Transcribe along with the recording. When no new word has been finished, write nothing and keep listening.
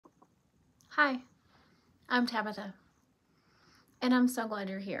Hi, I'm Tabitha, and I'm so glad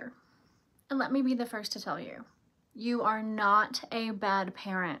you're here. And let me be the first to tell you, you are not a bad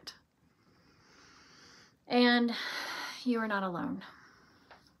parent, and you are not alone.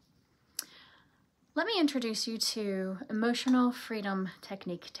 Let me introduce you to Emotional Freedom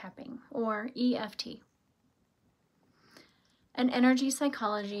Technique Tapping, or EFT, an energy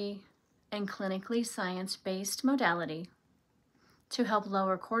psychology and clinically science-based modality to help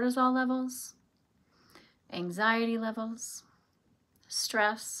lower cortisol levels, anxiety levels,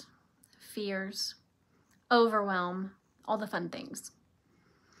 stress, fears, overwhelm, all the fun things.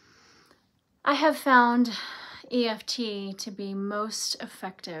 I have found EFT to be most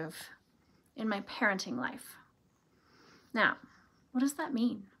effective in my parenting life. Now, what does that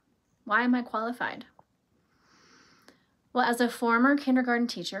mean? Why am I qualified? Well, as a former kindergarten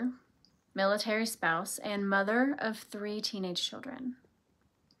teacher, military spouse, and mother of 3 teenage children,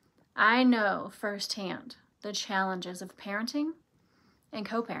 I know firsthand the challenges of parenting and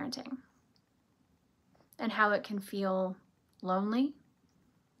co-parenting, and how it can feel lonely,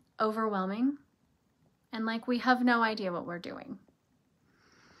 overwhelming, and like we have no idea what we're doing.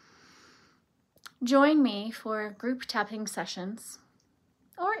 Join me for group tapping sessions,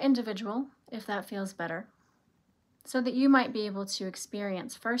 or individual if that feels better, so that you might be able to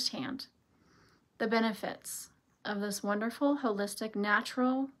experience firsthand the benefits of this wonderful, holistic,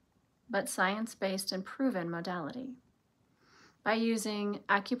 natural, but science-based and proven modality. By using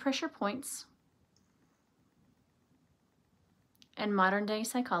acupressure points and modern-day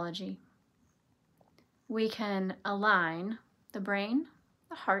psychology, we can align the brain,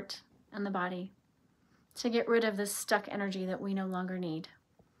 the heart, and the body to get rid of this stuck energy that we no longer need,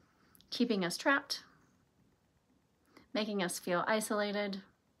 keeping us trapped, making us feel isolated,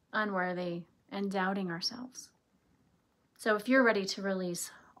 unworthy, and doubting ourselves. So if you're ready to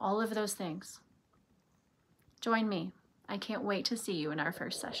release all of those things, join me. I can't wait to see you in our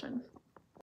first session.